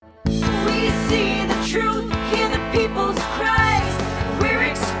see the truth, hear the people's cries. We're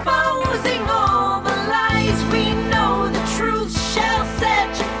exposing all the lies. We know the truth shall set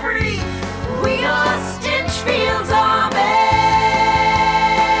you free. We are Stinchfield's Army.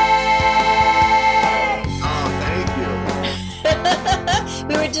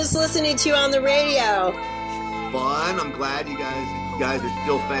 We were just listening to you on the radio. Fun. I'm glad you guys are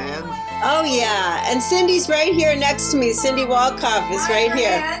still fans. Oh, yeah. And Cindy's right here next to me. Cindy Walkoff is right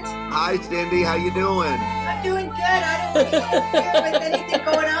here. Hi, Cindy. How you doing? I'm doing good. I don't interfere with anything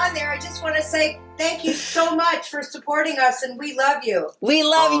going on there. I just want to say thank you so much for supporting us, and we love you. We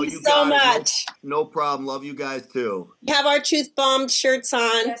love you so much. No problem. Love you guys, too. We have our Truth Bombed shirts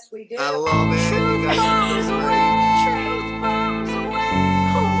on. Yes, we do. I love it. Truth bombs away. Truth bombs away.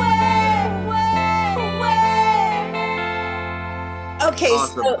 Okay,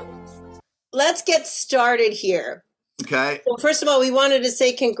 Awesome. So let's get started here. Okay. Well, first of all, we wanted to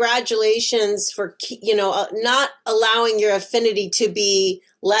say congratulations for, not allowing your affinity to be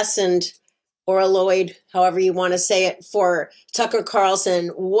lessened or alloyed, however you want to say it, for Tucker Carlson.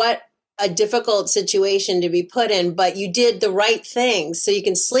 What a difficult situation to be put in, but you did the right thing so you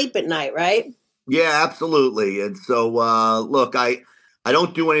can sleep at night, right? Yeah, absolutely. And so, look, I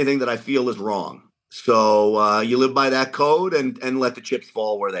don't do anything that I feel is wrong. So you live by that code and let the chips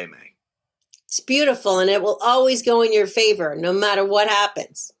fall where they may. It's beautiful, and it will always go in your favor, no matter what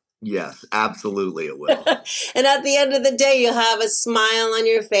happens. Yes, absolutely it will. And at the end of the day, you'll have a smile on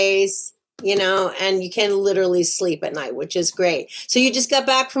your face, and you can literally sleep at night, which is great. So you just got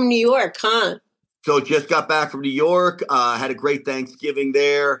back from New York, huh? So just got back from New York, had a great Thanksgiving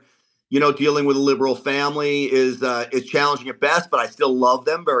there. Dealing with a liberal family is challenging at best, but I still love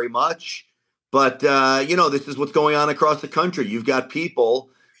them very much. But, this is what's going on across the country. You've got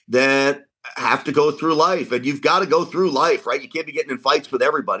people that have to go through life, and you've got to go through life, right? You can't be getting in fights with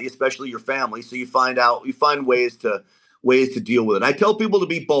everybody, especially your family. So you find ways to deal with it. I tell people to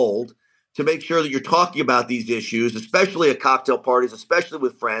be bold, to make sure that you're talking about these issues, especially at cocktail parties, especially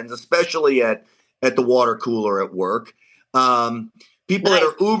with friends, especially at the water cooler at work. People that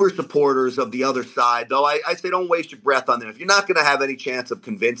are uber supporters of the other side, though, I say don't waste your breath on them. If you're not going to have any chance of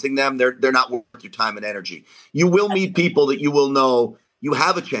convincing them, they're not worth your time and energy. You will meet people that you will know you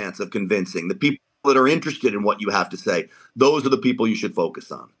have a chance of convincing. The people that are interested in what you have to say, those are the people you should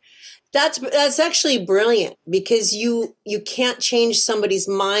focus on. That's actually brilliant, because you can't change somebody's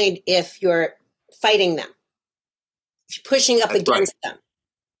mind if you're fighting them, if you're pushing up against them.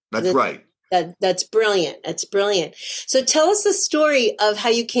 That's right. That's brilliant. That's brilliant. So tell us the story of how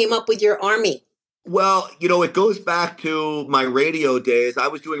you came up with your army. Well, it goes back to my radio days. I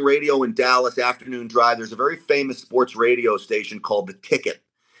was doing radio in Dallas, afternoon drive. There's a very famous sports radio station called The Ticket.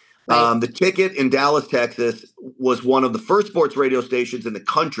 Right. The Ticket in Dallas, Texas, was one of the first sports radio stations in the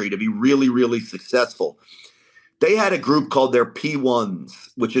country to be really, really successful. They had a group called their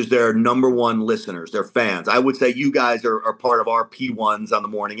P1s, which is their number one listeners, their fans. I would say you guys are part of our P1s on the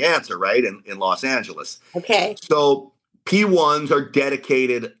Morning Answer, right, in Los Angeles. Okay. So P1s are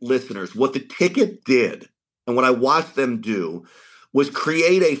dedicated listeners. What the Ticket did, and what I watched them do, was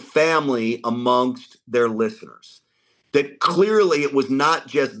create a family amongst their listeners. That clearly it was not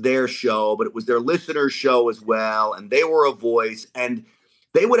just their show, but it was their listeners' show as well, and they were a voice. And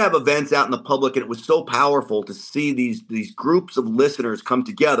they would have events out in the public, and it was so powerful to see these groups of listeners come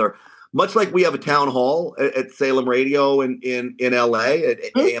together, much like we have a town hall at Salem Radio in LA at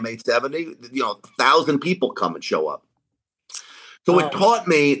AM 870. 1,000 people come and show up. So it taught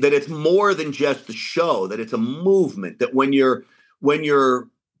me that it's more than just the show, that it's a movement, that when you're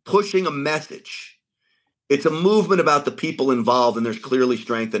pushing a message, it's a movement about the people involved, and there's clearly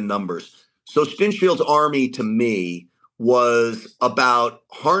strength in numbers. So Stinchfield's Army, to me, was about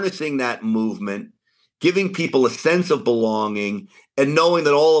harnessing that movement, giving people a sense of belonging, and knowing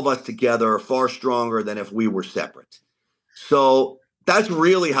that all of us together are far stronger than if we were separate. So that's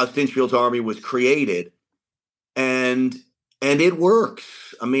really how Stinchfield's Army was created. And it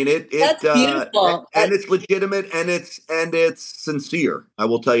works. I mean, That's beautiful. And it's legitimate, and it's sincere. I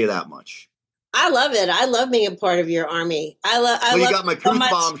will tell you that much. I love it. I love being a part of your army. You got my Truth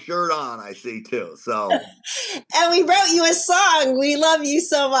Bomb shirt on, I see, too. So, and we wrote you a song. We love you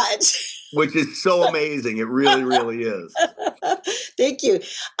so much. Which is so amazing. It really, really is. Thank you.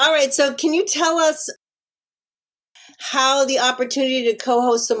 All right. So can you tell us how the opportunity to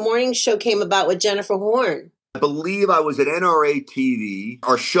co-host a morning show came about with Jennifer Horn? I believe I was at NRA TV.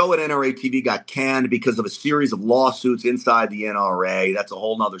 Our show at NRA TV got canned because of a series of lawsuits inside the NRA. That's a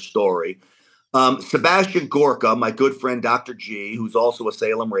whole nother story. Sebastian Gorka, my good friend Dr. G, who's also a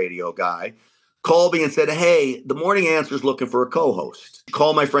Salem radio guy, called me and said, hey, the Morning Answer's looking for a co-host.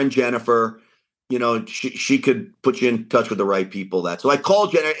 Call my friend Jennifer. she could put you in touch with the right people. So I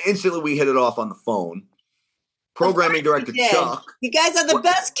called Jen, and instantly we hit it off on the phone. Programming director Chuck. You guys have the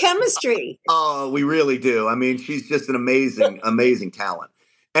best chemistry. Oh, we really do. I mean, she's just an amazing talent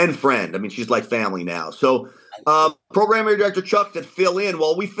and friend. I mean, she's like family now. So programming director Chuck said, fill in.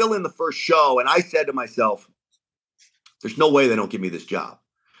 Well, we fill in the first show. And I said to myself, there's no way they don't give me this job.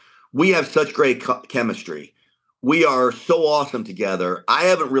 We have such great chemistry. We are so awesome together. I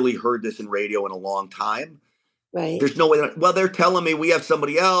haven't really heard this in radio in a long time. Right. There's no way. Well, they're telling me we have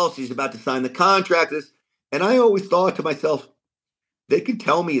somebody else. He's about to sign the contract. And I always thought to myself, they could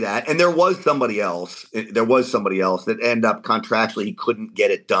tell me that. And there was somebody else. That ended up contractually. He couldn't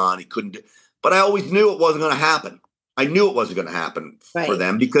get it done. He couldn't. But I always knew it wasn't going to happen. I knew it wasn't going to happen for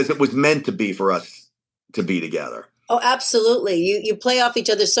them because it was meant to be for us to be together. Oh, absolutely. You play off each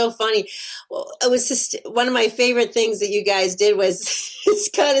other so funny. Well, it was just one of my favorite things that you guys did was, it's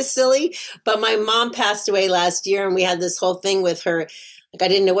kind of silly, but my mom passed away last year and we had this whole thing with her. Like, I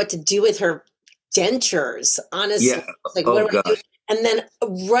didn't know what to do with her dentures, honestly. Yeah. Like, what do I do? And then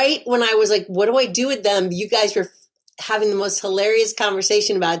right when I was like, what do I do with them? You guys were having the most hilarious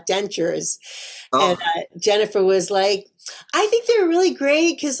conversation about dentures. Oh. And Jennifer was like, I think they're really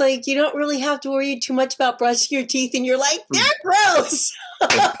great because, like, you don't really have to worry too much about brushing your teeth. And you're like, they're gross.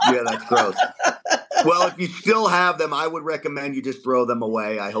 Yeah, that's gross. Well, if you still have them, I would recommend you just throw them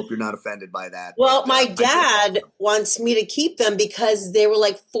away. I hope you're not offended by that. Well, my dad wants me to keep them because they were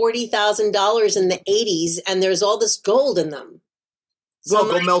like $40,000 in the 80s, and there's all this gold in them. So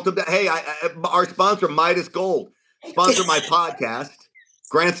well, go melt them down. Hey, our sponsor, Midas Gold, sponsor my podcast.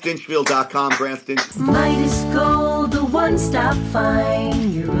 GrantStinchfield.com. Grant Stinchfield. Midas Gold, the one-stop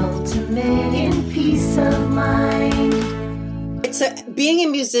find, your ultimate in peace of mind. It's being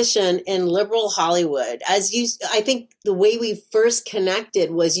a musician in liberal Hollywood. I think the way we first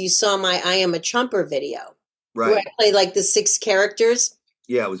connected was you saw my "I Am a Trumper" video, right? Where I played like the 6 characters.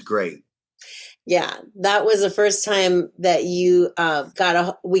 Yeah, it was great. Yeah, that was the first time that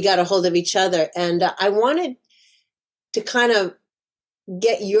we got a hold of each other, and I wanted to kind of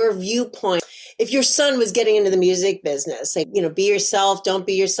get your viewpoint. If your son was getting into the music business, like, be yourself, don't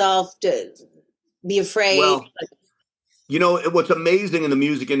be yourself, be afraid. Well, what's amazing in the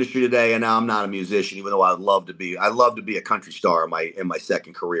music industry today, and now I'm not a musician, even though I'd love to be. I love to be a country star in my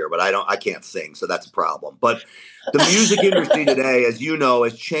second career, but I can't sing, so that's a problem. But the music industry today, as you know,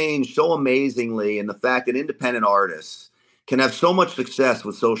 has changed so amazingly, and the fact that independent artists can have so much success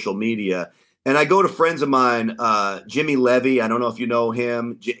with social media. And I go to friends of mine, Jimmy Levy. I don't know if you know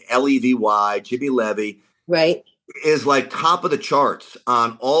him, Levy. Jimmy Levy, right, is like top of the charts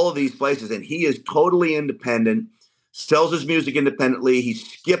on all of these places, and he is totally independent. Sells his music independently. He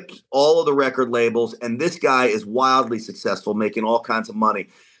skipped all of the record labels, and this guy is wildly successful, making all kinds of money.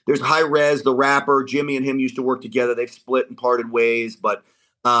 There's High Rez, the rapper. Jimmy and him used to work together. They've split and parted ways, but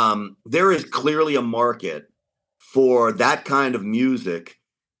there is clearly a market for that kind of music,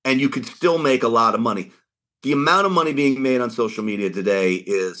 and you could still make a lot of money. The amount of money being made on social media today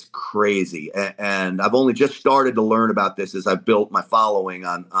is crazy. And I've only just started to learn about this as I've built my following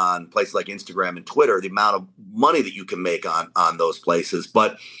on places like Instagram and Twitter, the amount of money that you can make on those places.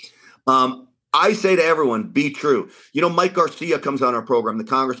 But I say to everyone, be true. Mike Garcia comes on our program, the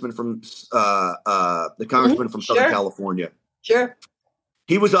congressman from Southern California. Sure.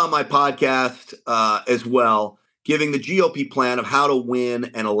 He was on my podcast as well, giving the GOP plan of how to win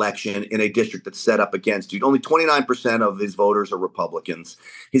an election in a district that's set up against you. Only 29% of his voters are Republicans.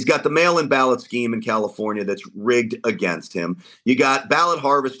 He's got the mail-in ballot scheme in California that's rigged against him. You got ballot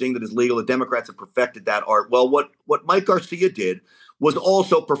harvesting that is legal. The Democrats have perfected that art. Well, what Mike Garcia did was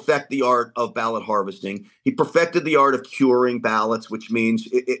also perfect the art of ballot harvesting. He perfected the art of curing ballots, which means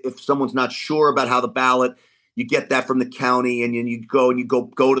if someone's not sure about how the ballot, you get that from the county, and you go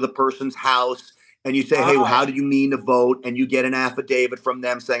to the person's house, and you say, hey, well, how do you mean to vote? And you get an affidavit from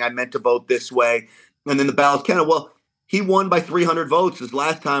them saying, I meant to vote this way. And then the ballot's counted. Well, he won by 300 votes his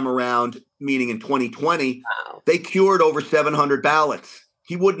last time around, meaning in 2020. Wow. They cured over 700 ballots.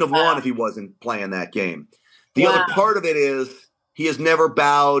 He wouldn't have won if he wasn't playing that game. The other part of it is he has never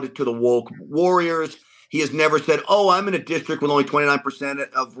bowed to the woke warriors. He has never said, I'm in a district with only 29%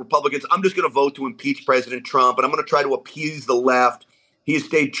 of Republicans. I'm just going to vote to impeach President Trump, and I'm going to try to appease the left. He has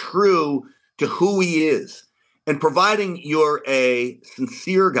stayed true to who he is. And providing you're a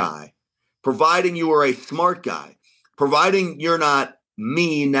sincere guy, providing you are a smart guy, providing you're not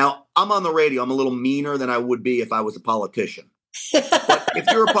mean. Now, I'm on the radio. I'm a little meaner than I would be if I was a politician. But if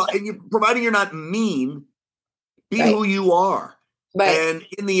providing you're not mean, be who you are. Right. And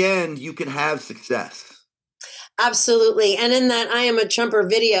in the end, you can have success. Absolutely. And in that I Am a Trumper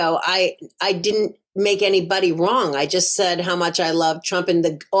video, I didn't make anybody wrong. I just said how much I love Trump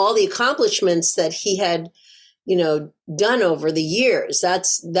and all the accomplishments that he had, done over the years.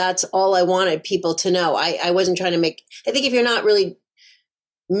 That's all I wanted people to know. I wasn't trying to I think if you're not really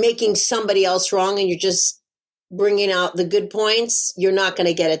making somebody else wrong and you're just bringing out the good points, you're not going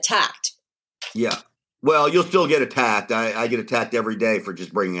to get attacked. Yeah. Well, you'll still get attacked. I get attacked every day for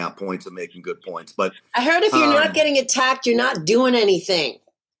just bringing out points and making good points. But I heard if you're not getting attacked, you're not doing anything.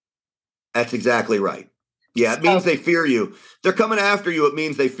 That's exactly right. Yeah, it means they fear you. They're coming after you. It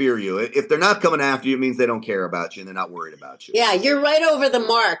means they fear you. If they're not coming after you, it means they don't care about you and they're not worried about you. Yeah, you're right over the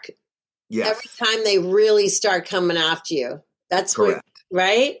mark. Yes. Every time they really start coming after you. That's correct.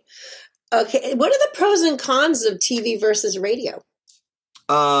 Right? Okay. What are the pros and cons of TV versus radio?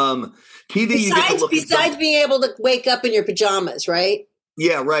 TV, besides being able to wake up in your pajamas, right?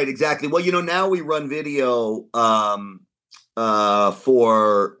 Yeah, right. Exactly. Well, now we run video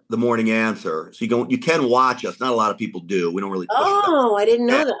for the morning answer. So you can watch us. Not a lot of people do. We don't really push Oh, I didn't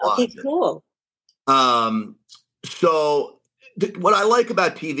know that. Okay, cool. So what I like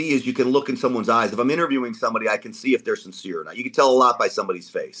about TV is you can look in someone's eyes. If I'm interviewing somebody, I can see if they're sincere or not. You can tell a lot by somebody's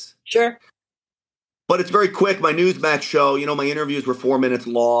face. Sure. But it's very quick. My Newsmax show, my interviews were 4 minutes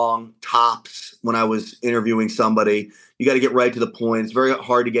long, tops, when I was interviewing somebody. You got to get right to the point. It's very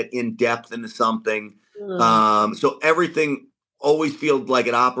hard to get in depth into something. So everything always feels like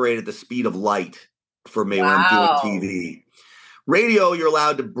it operated at the speed of light for me when I'm doing TV. Radio, you're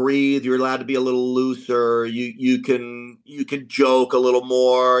allowed to breathe. You're allowed to be a little looser. You can joke a little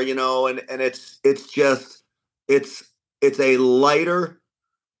more, and it's a lighter,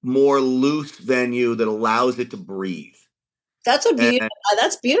 more loose venue that allows it to breathe. That's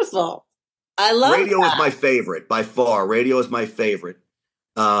beautiful. I love radio that. Is my favorite by far. Radio is my favorite.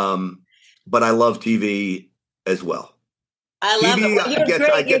 But I love TV as well. I love TV,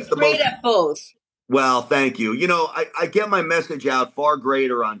 it. You're great at both. Well, thank you. I get my message out far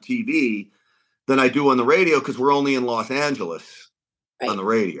greater on TV than I do on the radio because we're only in Los Angeles on the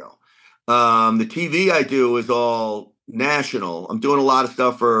radio. The TV I do is all national. I'm doing a lot of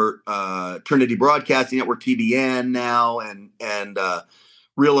stuff for Trinity Broadcasting Network, TBN now, and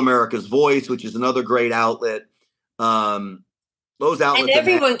Real America's Voice, which is another great outlet. Those outlets, and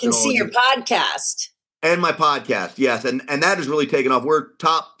everyone can see your podcast. And my podcast, yes. And that has really taken off. We're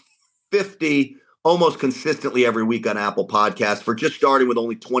top 50 almost consistently every week on Apple Podcasts for just starting with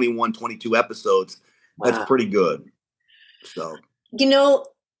only 21, 22 episodes. Wow. That's pretty good. So,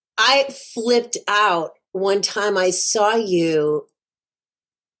 I flipped out one time I saw you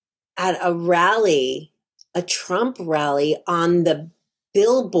at a rally, a Trump rally on the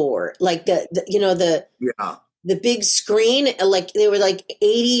billboard, like the big screen, like there were like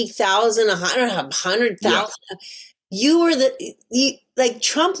 80,000, 100,000. Yeah. You were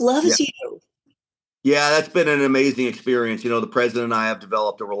Trump loves you. Yeah, that's been an amazing experience. The president and I have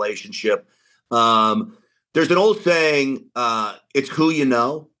developed a relationship. There's an old saying, it's who you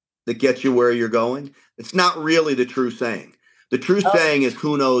know that gets you where you're going. It's not really the true saying. The true saying is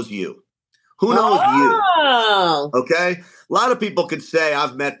who knows you. Who knows you? Okay? A lot of people could say,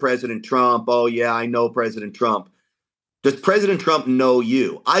 I've met President Trump. Oh, yeah, I know President Trump. Does President Trump know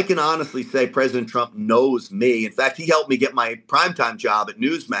you? I can honestly say President Trump knows me. In fact, he helped me get my primetime job at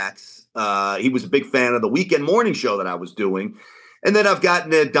Newsmax. He was a big fan of the weekend morning show that I was doing. And then I've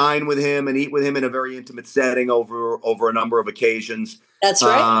gotten to dine with him and eat with him in a very intimate setting over a number of occasions. That's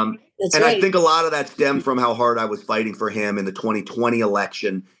right. I think a lot of that stemmed from how hard I was fighting for him in the 2020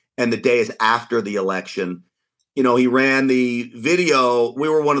 election and the days after the election. He ran the video. We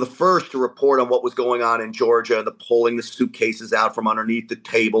were one of the first to report on what was going on in Georgia, pulling the suitcases out from underneath the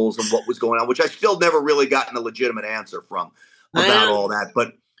tables and what was going on, which I still never really gotten a legitimate answer from about all that.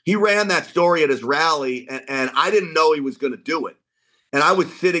 But he ran that story at his rally, and I didn't know he was going to do it. And I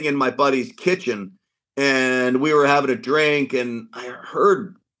was sitting in my buddy's kitchen, and we were having a drink, and I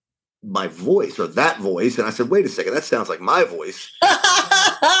heard my voice, or that voice, and I said, wait a second, that sounds like my voice.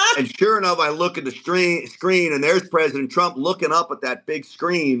 And sure enough, I look at the screen, and there's President Trump looking up at that big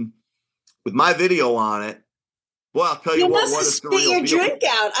screen with my video on it. Well, I'll tell you what a must spit your drink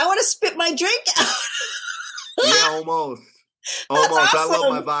out. I want to spit my drink out. Yeah, almost. Awesome. I love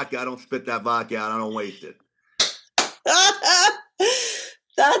my vodka. I don't spit that vodka out. I don't waste it.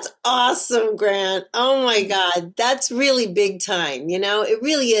 That's awesome, Grant. Oh my God. That's really big time. It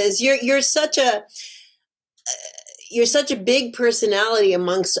really is. You're such a big personality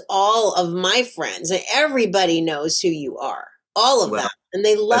amongst all of my friends. And everybody knows who you are. All of them. And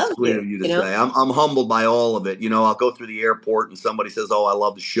they That's love sweet you, of you to you know? say. I'm humbled by all of it. You know, I'll go through the airport and somebody says, "Oh, I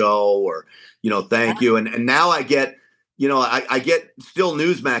love the show," or, you know, "Thank you." And now I get, you know, I get still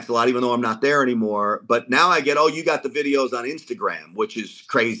Newsmax a lot, even though I'm not there anymore. But now I get, "Oh, you got the videos on Instagram," which is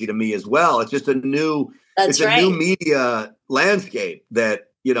crazy to me as well. It's just it's That's a new right. media landscape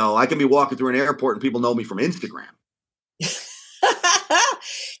that, you know, I can be walking through an airport and people know me from Instagram.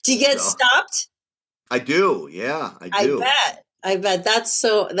 Do you get So stopped? I do. Yeah, I I do. bet. I bet that's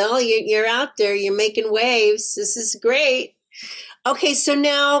so. No, you're out there. You're making waves. This is great. Okay, so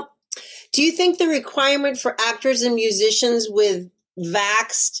now, do you think the requirement for actors and musicians with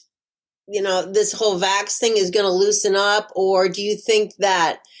vaxxed, you know, this whole vax thing is going to loosen up, or do you think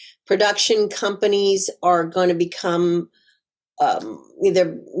that production companies are going to become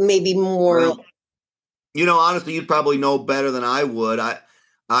either maybe more? Well, you know, honestly, you'd probably know better than I would.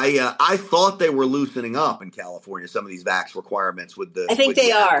 I thought they were loosening up in California. Some of these vax requirements I think with the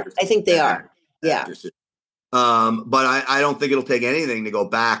they are. actors I think they and are. Yeah. actresses. But I don't think it'll take anything to go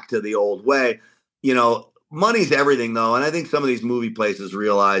back to the old way. You know, money's everything, though, and I think some of these movie places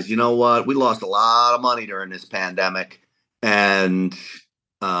realize, you know what, we lost a lot of money during this pandemic, and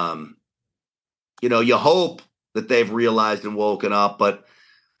um, you know, you hope that they've realized and woken up, but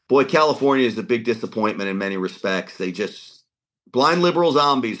boy, California is a big disappointment in many respects. They just blind liberal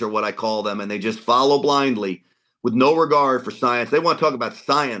zombies are what I call them, and they just follow blindly with no regard for science. They want to talk about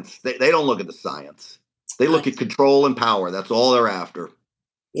science. They don't look at the science. They look at control and power. That's all they're after.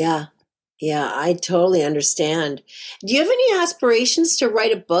 Yeah. Yeah, I totally understand. Do you have any aspirations to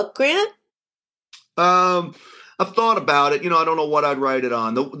write a book, Grant? Um, I've thought about it. You know, I don't know what I'd write it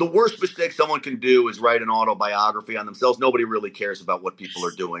on. The worst mistake someone can do is write an autobiography on themselves. Nobody really cares about what people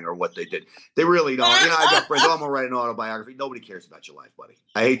are doing or what they did. They really don't. You know, I got friends, "Oh, I'm going to write an autobiography." Nobody cares about your life, buddy.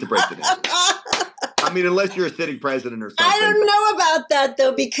 I hate to break the news to you. I mean, unless you're a sitting president or something. I don't know about that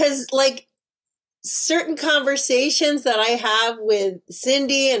though, because like certain conversations that I have with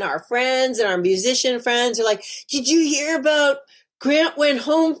Cindy and our friends and our musician friends are like, "Did you hear about Grant went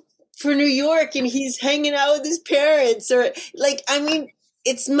home for New York and he's hanging out with his parents?" Or like, I mean,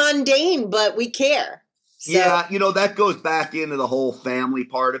 it's mundane, but we care. So, Yeah, you know, that goes back into the whole family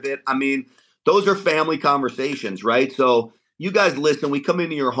part of it. I mean, those are family conversations, right? So you guys listen, we come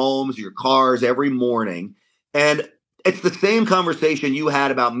into your homes, your cars every morning, and it's the same conversation you had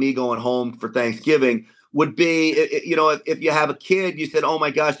about me going home for Thanksgiving would be, you know, if you have a kid, you said, "Oh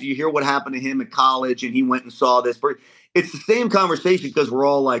my gosh, do you hear what happened to him in college? And he went and saw this." It's the same conversation because we're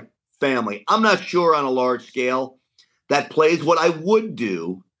all like family. I'm not sure on a large scale that plays. What I would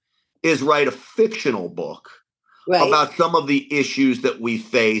do is write a fictional book right. about some of the issues that we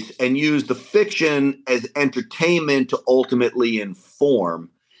face and use the fiction as entertainment to ultimately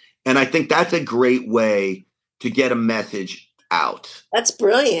inform. And I think that's a great way to get a message out. That's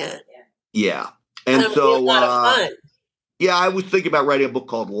brilliant. Yeah. And That'll be so, a lot of fun. yeah, I was thinking about writing a book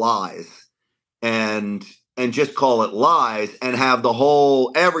called Lies and just call it Lies and have the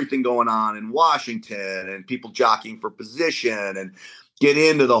whole everything going on in Washington and people jockeying for position and get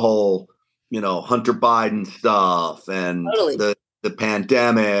into the whole, you know, Hunter Biden stuff and Totally. the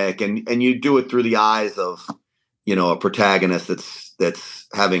pandemic, and you do it through the eyes of, you know, a protagonist that's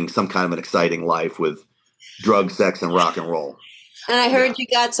having some kind of an exciting life with drugs, sex, and rock and roll. And I heard you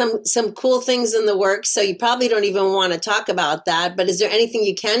got some cool things in the works, so you probably don't even want to talk about that. But is there anything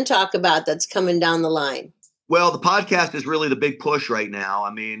you can talk about that's coming down the line? Well, the podcast is really the big push right now.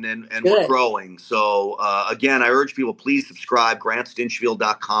 I mean, and we're growing. So, again, I urge people, please subscribe,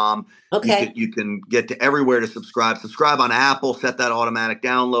 GrantStinchfield.com. Okay. You can get to everywhere to subscribe. Subscribe on Apple, set that automatic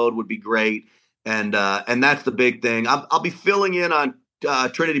download would be great. And that's the big thing. I'll be filling in on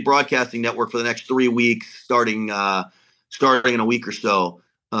Trinity Broadcasting Network for the next 3 weeks, starting in a week or so.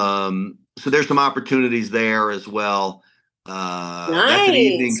 So there's some opportunities there as well. Nice. That's an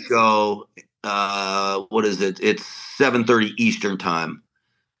evening show. What is it? It's 7:30 Eastern time.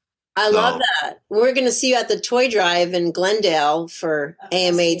 I love that. We're going to see you at the Toy Drive in Glendale for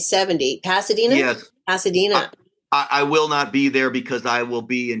AM 870. Pasadena? Yes. Pasadena. I will not be there because I will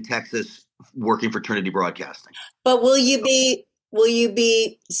be in Texas working for Trinity Broadcasting. But will you be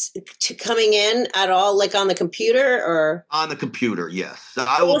coming in at all, like on the computer or? On the computer, yes. So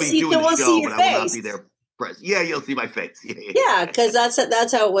I will be doing the show, but I will not be there. Yeah, you'll see my face. Yeah, because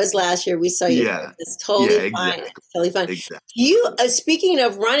that's how it was last year. We saw you. Yeah, it's totally fine. Exactly. It's totally fine. Exactly. Do you, speaking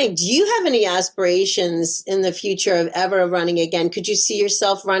of running, do you have any aspirations in the future of ever running again? Could you see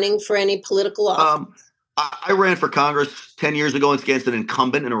yourself running for any political office? I ran for Congress 10 years ago against an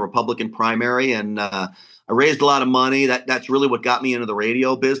incumbent in a Republican primary, and I raised a lot of money. That's really what got me into the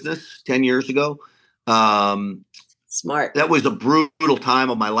radio business 10 years ago. Smart. That was a brutal time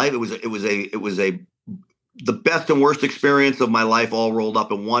of my life. It was the best and worst experience of my life all rolled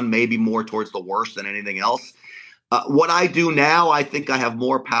up in one, maybe more towards the worst than anything else. What I do now, I think I have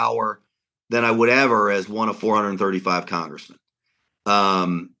more power than I would ever as one of 435 congressmen.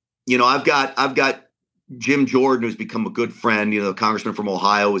 I've got Jim Jordan, who's become a good friend, the congressman from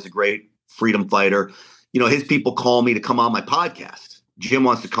Ohio, is a great freedom fighter. His people call me to come on my podcast. Jim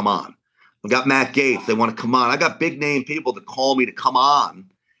wants to come on. I've got Matt Gaetz. They want to come on. I got big name people that call me to come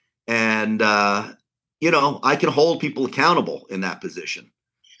on. And, I can hold people accountable in that position.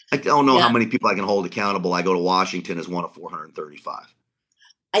 I don't know how many people I can hold accountable. I go to Washington as one of 435.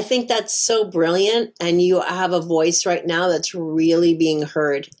 I think that's so brilliant. And you have a voice right now that's really being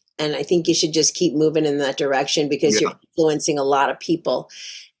heard. And I think you should just keep moving in that direction because you're influencing a lot of people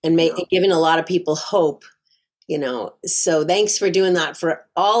and giving a lot of people hope. So thanks for doing that for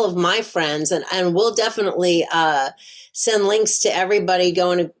all of my friends. And we'll definitely send links to everybody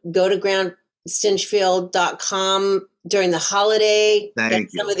go to GrantStinchfield.com during the holiday.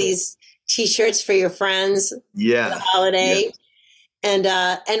 Thank you. Some of these T-shirts for your friends for the holiday.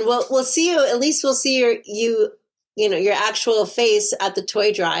 Yeah. And we'll see you. At least we'll see your actual face at the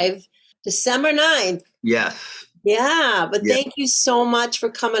toy drive December 9th. Yes. Yeah, but thank you so much for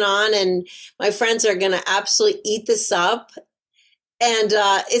coming on, and my friends are going to absolutely eat this up. And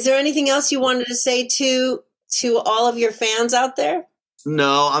is there anything else you wanted to say to all of your fans out there?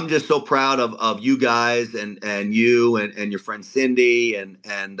 No, I'm just so proud of you guys and you and your friend Cindy and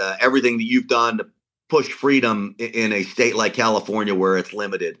everything that you've done to push freedom in a state like California where it's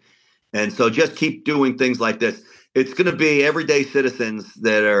limited. And so just keep doing things like this. It's going to be everyday citizens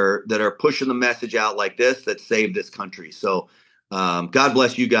that are pushing the message out like this that save this country. So God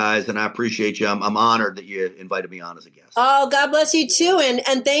bless you guys, and I appreciate you. I'm honored that you invited me on as a guest. Oh, God bless you too,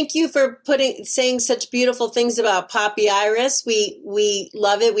 and thank you for saying such beautiful things about Poppy Iris. We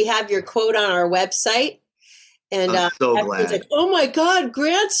love it. We have your quote on our website, and I'm so glad. Like, oh my God,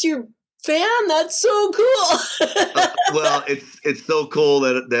 Grant's your fan. That's so cool. Well, it's so cool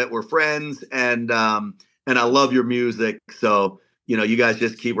that we're friends, and I love your music. So, you guys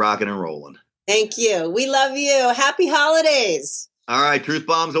just keep rocking and rolling. Thank you. We love you. Happy holidays. All right. Truth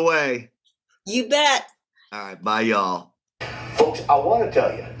bombs away. You bet. All right. Bye, y'all. Folks, I want to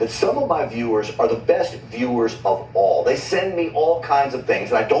tell you that some of my viewers are the best viewers of all. They send me all kinds of things,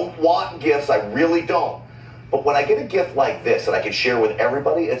 and I don't want gifts. I really don't. But when I get a gift like this that I can share with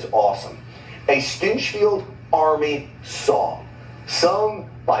everybody, it's awesome. A Stinchfield Army song, sung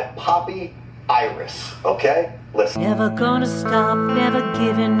by Poppy Iris, okay? Listen. Never gonna stop, never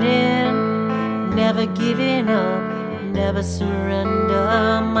giving in, never giving up, never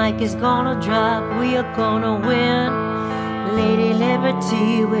surrender. Mike is gonna drop, we are gonna win. Lady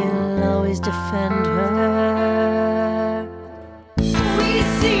Liberty will always defend her. We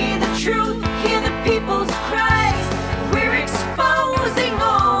see the truth, hear the people's cries. We're exposing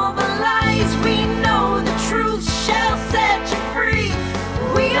all the lies. We know the truth shall set you free.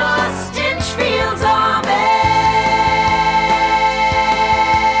 We are Stinchfield'S Army.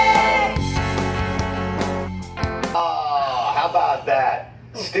 Oh, how about that?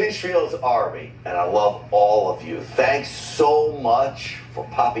 Stinchfield'S Army, and I love all of you. Thanks so much for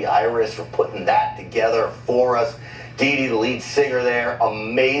Poppy Iris for putting that together for us. Dee Dee, the lead singer there,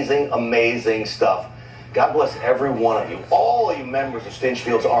 amazing, amazing stuff. God bless every one of you. All of you members of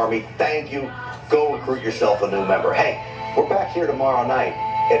Stinchfield'S Army, thank you. Go recruit yourself a new member. Hey, we're back here tomorrow night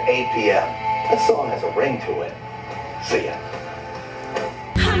at 8 p.m. That song has a ring to it. See ya.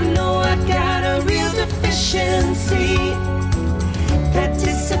 I know I got a real deficiency that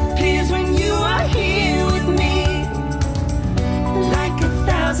disappears when you are here with me, like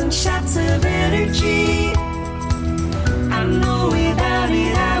 1,000 shots of energy. I know